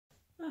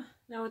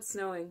Now it's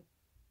snowing.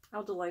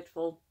 How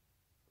delightful.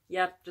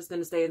 Yep, just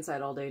gonna stay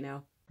inside all day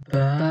now.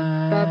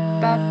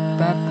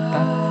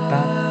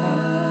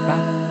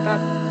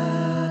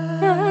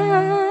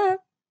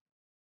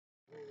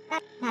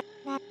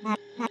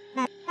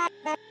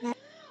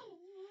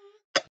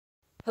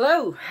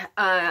 Hello,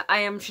 I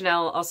am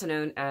Chanel, also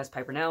known as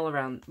Piper Nell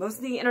around most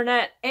of the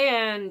internet,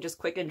 and just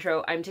quick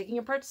intro, I'm taking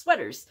apart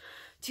sweaters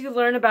to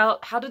learn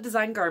about how to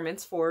design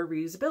garments for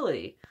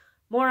reusability.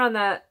 More on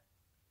that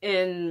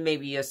in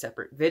maybe a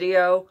separate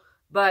video,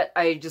 but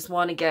I just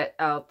want to get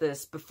out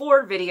this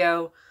before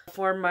video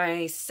for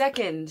my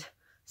second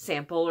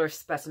sample or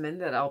specimen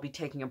that I'll be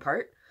taking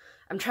apart.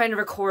 I'm trying to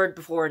record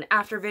before and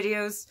after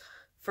videos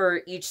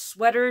for each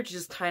sweater to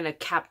just kind of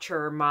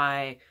capture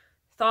my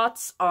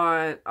thoughts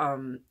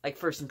on like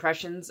first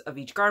impressions of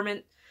each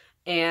garment,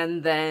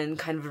 and then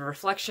kind of a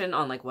reflection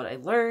on like what I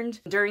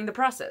learned during the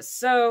process.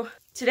 So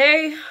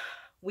today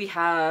we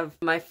have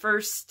my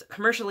first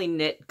commercially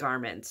knit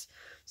garment.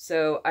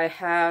 So I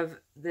have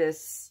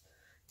this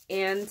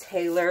Ann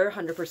Taylor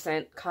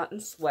 100%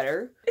 cotton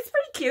sweater. It's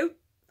pretty cute.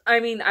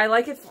 I mean, I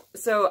like it.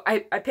 So I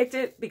picked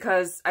it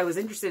because I was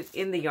interested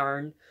in the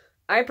yarn.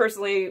 I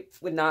personally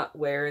would not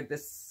wear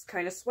this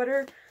kind of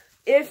sweater.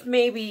 If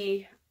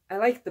maybe, I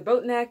like the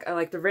boat neck, I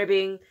like the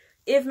ribbing.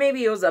 If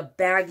maybe it was a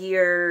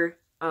baggier,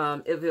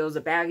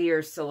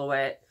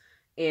 silhouette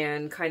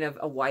and kind of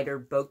a wider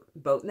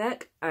boat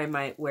neck, I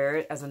might wear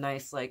it as a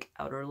nice like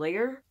outer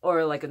layer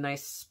or like a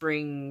nice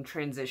spring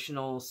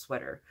transitional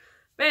sweater.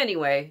 But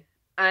anyway,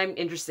 I'm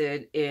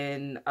interested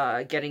in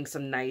getting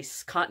some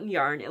nice cotton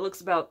yarn. It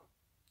looks about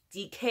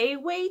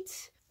DK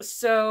weight.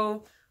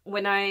 So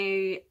when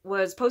I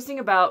was posting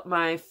about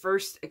my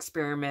first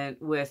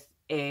experiment with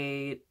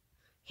a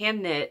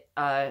hand knit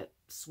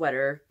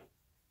sweater,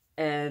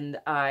 and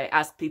I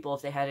asked people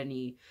if they had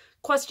any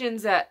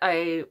questions that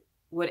I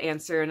would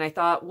answer, and I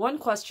thought one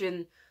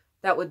question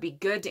that would be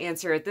good to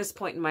answer at this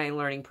point in my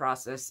learning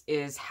process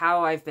is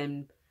how I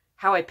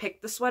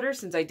picked the sweater,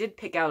 since I did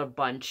pick out a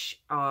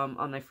bunch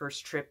on my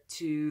first trip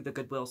to the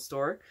Goodwill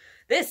store.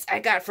 This I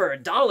got for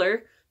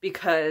 $1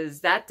 because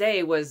that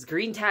day was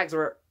green tags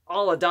were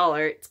all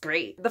 $1. It's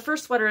great. The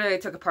first sweater that I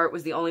took apart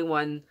was the only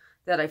one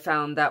that I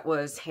found that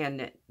was hand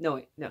knit.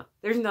 No,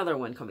 there's another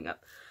one coming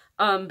up.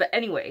 But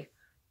anyway,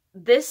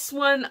 this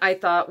one I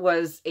thought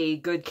was a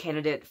good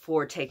candidate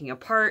for taking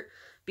apart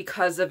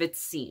because of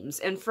its seams.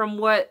 And from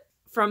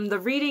the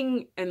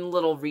reading and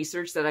little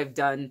research that I've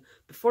done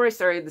before I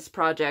started this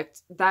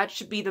project, that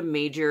should be the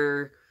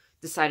major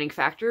deciding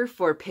factor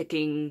for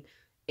picking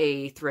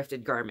a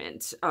thrifted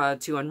garment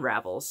to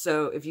unravel.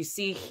 So if you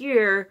see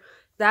here,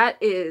 that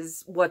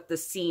is what the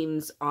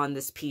seams on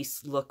this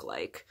piece look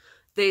like.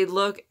 They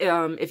look,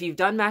 if you've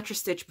done mattress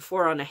stitch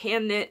before on a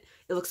hand knit,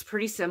 it looks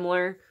pretty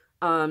similar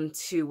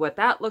to what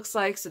that looks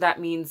like. So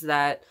that means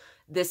that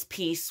this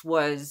piece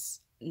was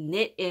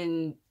knit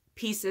in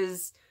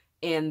pieces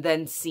and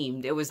then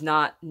seamed. It was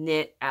not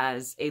knit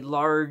as a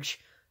large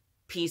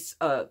piece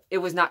of, it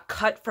was not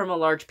cut from a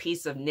large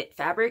piece of knit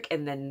fabric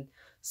and then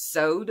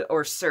sewed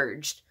or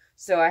serged.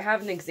 So I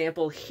have an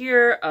example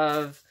here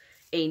of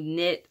a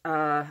knit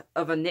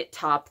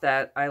top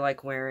that I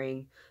like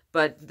wearing,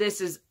 but this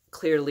is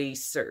clearly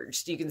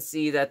serged. You can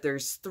see that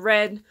there's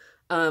thread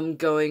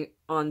going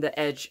on the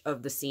edge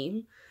of the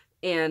seam.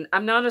 And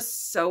I'm not a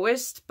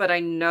sewist, but I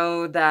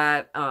know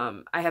that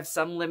I have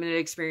some limited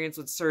experience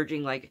with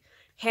serging like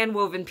hand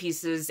woven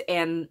pieces,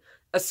 and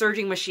a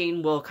serging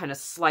machine will kind of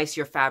slice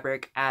your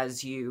fabric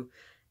as you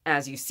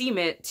seam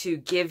it to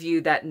give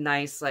you that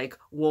nice like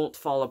won't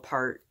fall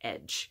apart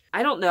edge.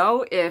 I don't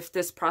know if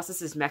this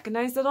process is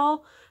mechanized at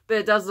all, but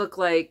it does look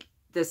like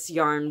this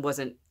yarn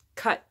wasn't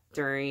cut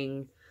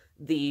during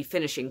the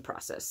finishing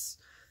process.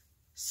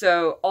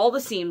 So all the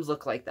seams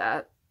look like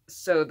that.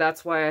 So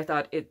that's why I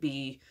thought it'd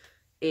be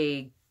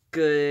a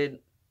good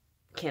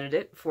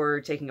candidate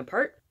for taking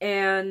apart.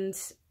 And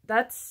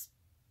that's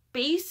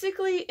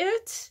basically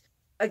it.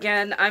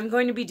 Again, I'm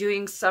going to be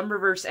doing some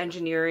reverse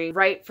engineering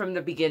right from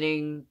the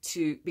beginning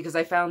because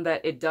I found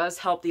that it does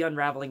help the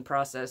unraveling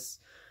process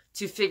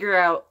to figure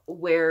out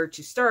where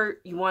to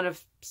start. You want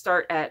to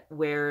start at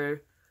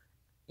where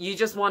you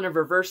just want to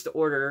reverse the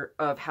order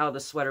of how the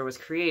sweater was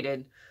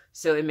created.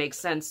 So it makes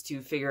sense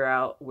to figure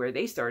out where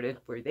they started,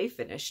 where they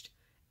finished,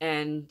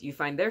 and you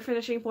find their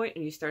finishing point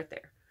and you start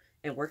there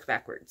and work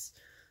backwards.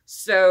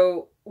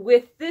 So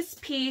with this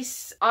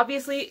piece,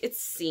 obviously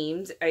it's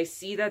seamed. I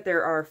see that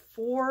there are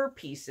 4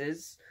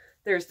 pieces.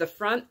 There's the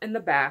front and the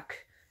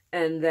back,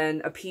 and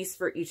then a piece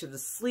for each of the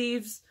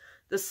sleeves.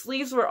 The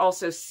sleeves were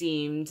also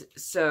seamed,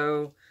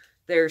 so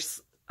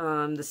there's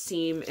the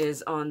seam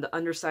is on the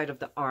underside of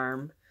the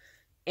arm.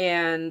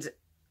 And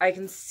I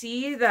can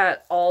see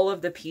that all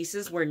of the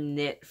pieces were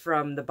knit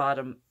from the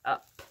bottom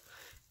up.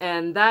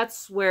 And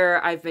that's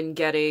where I've been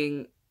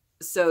getting,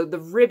 so the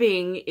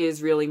ribbing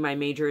is really my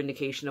major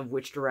indication of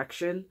which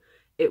direction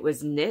it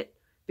was knit,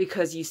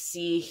 because you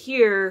see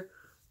here,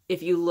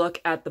 if you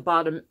look at the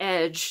bottom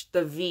edge,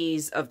 the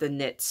V's of the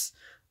knits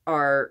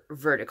are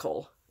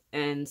vertical.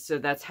 And so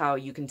that's how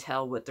you can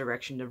tell what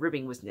direction the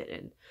ribbing was knit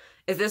in.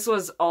 If this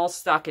was all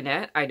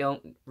stockinette, I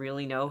don't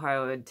really know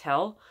how I would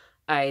tell.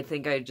 I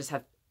think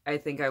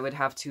I would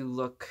have to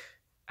look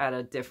at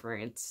a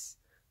different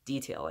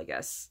detail, I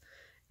guess.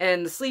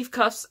 And the sleeve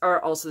cuffs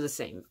are also the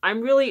same.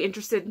 I'm really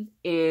interested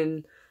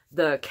in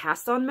the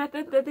cast-on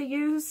method that they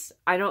use.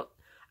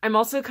 I'm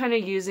also kind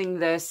of using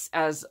this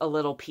as a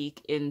little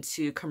peek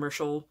into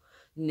commercial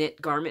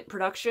knit garment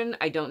production.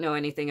 I don't know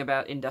anything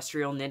about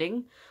industrial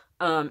knitting.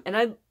 And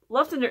I'd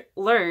love to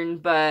learn,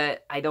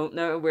 but I don't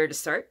know where to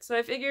start. So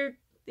I figured,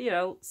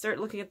 start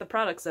looking at the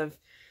products of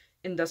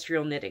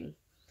industrial knitting.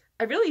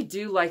 I really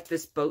do like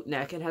this boat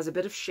neck. It has a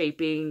bit of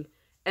shaping,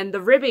 and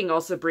the ribbing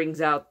also brings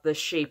out the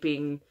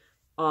shaping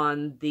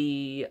on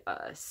the,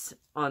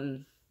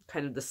 on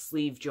kind of the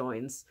sleeve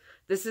joins.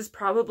 This is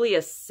probably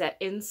a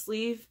set-in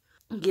sleeve,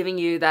 giving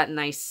you that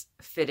nice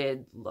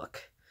fitted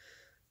look.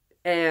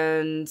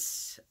 And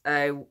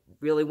I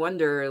really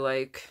wonder,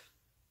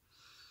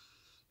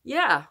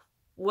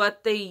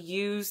 what they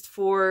used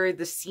for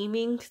the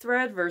seaming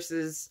thread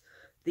versus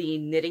the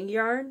knitting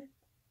yarn.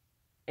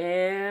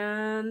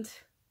 And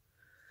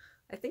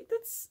I think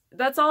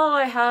that's all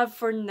I have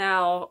for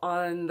now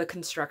on the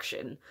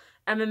construction.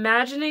 I'm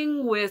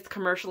imagining with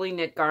commercially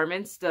knit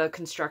garments, the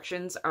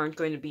constructions aren't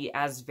going to be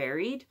as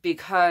varied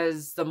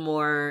because the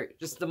more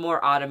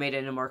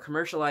automated and more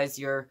commercialized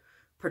your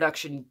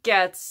production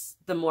gets,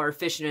 the more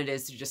efficient it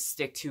is to just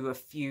stick to a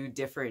few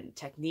different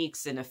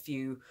techniques and a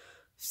few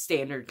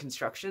standard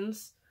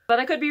constructions. But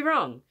I could be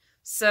wrong.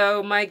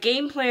 So my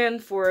game plan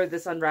for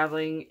this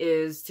unraveling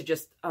is to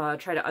just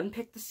try to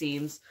unpick the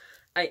seams.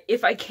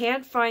 If I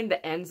can't find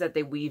the ends that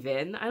they weave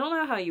in, I don't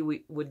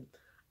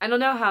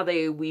know how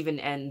they weave in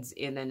ends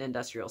in an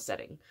industrial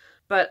setting.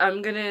 But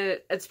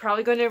it's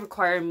probably going to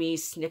require me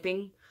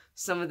snipping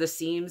some of the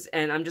seams,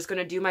 and I'm just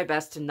going to do my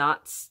best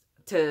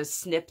to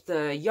snip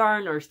the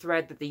yarn or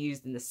thread that they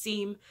used in the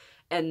seam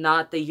and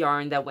not the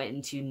yarn that went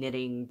into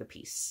knitting the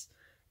piece.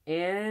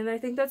 And I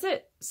think that's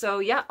it. So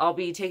yeah, I'll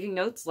be taking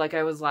notes like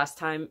I was last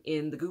time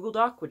in the Google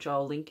Doc, which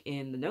I'll link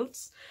in the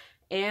notes.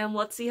 And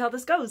let's see how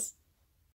this goes.